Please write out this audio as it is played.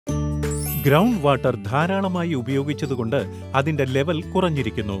Ground water ധാരാളമായി ഉപയോഗിച്ചതുകൊണ്ട് അതിന്റെ level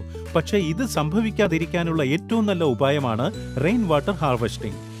കുറഞ്ഞിരിക്കുന്നു. പക്ഷേ ഇത് സംഭവിക്കാതിരിക്കാനുള്ള ഏറ്റവും നല്ല ഉപായമാണ് rain water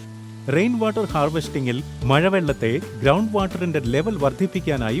harvesting. Rain water ഹാർവെസ്റ്റിംഗിൽ മഴവെള്ളത്തെ ground വാട്ടറിന്റെ level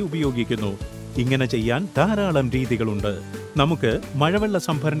വർദ്ധിപ്പിക്കാനായി ഉപയോഗിക്കുന്നു. ഇങ്ങനെ ചെയ്യാൻ ധാരാളം രീതികളുണ്ട്. നമുക്ക് മഴവെള്ള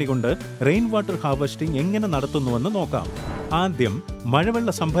സംഭരണി കൊണ്ട് റെയിൻ വാട്ടർ ഹാർവെസ്റ്റിംഗ് എങ്ങനെ നടത്തുന്നുവെന്ന് നോക്കാം. ആദ്യം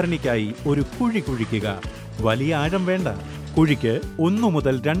മഴവെള്ള സംഭരണിക്കായി ഒരു കുഴി കുഴിക്കുക. വലിയ ആഴം വേണ്ട. കുഴിക്ക് 1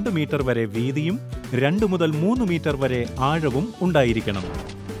 മുതൽ 2 മീറ്റർ വരെ വീതിയും 2 മുതൽ 3 മീറ്റർ വരെ ആഴവും ഉണ്ടായിരിക്കണം.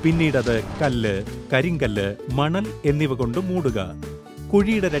 പിന്നീടത് കല്ല്, കരിങ്കല്ല്, മണൽ എന്നിവ കൊണ്ട് മൂടുക.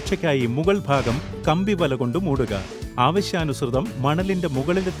 കുഴിയുടെ രക്ഷയ്ക്കായി മുകൾ ഭാഗം കമ്പിവല കൊണ്ട് മൂടുക. ആവശ്യാനുസൃതം മണലിന്റെ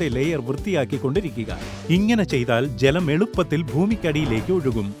മുകളിലത്തെ ലെയർ വൃത്തിയാക്കിക്കൊണ്ടിരിക്കുക. ഇങ്ങനെ ചെയ്താൽ ജലം എളുപ്പത്തിൽ ഭൂമിക്കടിയിലേക്ക്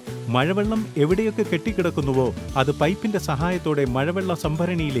ഒഴുകും. മഴവെള്ളം എവിടെയൊക്കെ കെട്ടിക്കിടക്കുന്നുവോ അത് പൈപ്പിന്റെ സഹായത്തോടെ മഴവെള്ള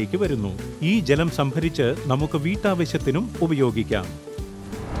സംഭരണിയിലേക്ക് വരുന്നു. ഈ ജലം സംഭരിച്ച് നമുക്ക് വീട്ടാവശ്യത്തിനും ഉപയോഗിക്കാം.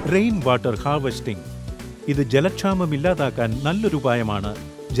 റെയിൻ വാട്ടർ ഹാർവെസ്റ്റിംഗ് ഇത് ജലക്ഷാമം ഇല്ലാതാക്കാൻ നല്ലൊരു ഉപായമാണ്.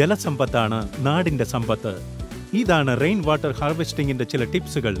 ജലസമ്പത്താണ് നാടിന്റെ സമ്പത്ത്. ഇതാണ് റെയിൻ വാട്ടർ ഹാർവെസ്റ്റിംഗിന്റെ ചില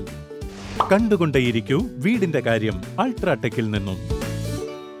ടിപ്സുകൾ. കണ്ടുകൊണ്ടേയിരിക്കൂ വീടിന്റെ കാര്യം അൾട്രാടെക്കിൽ നിന്നും.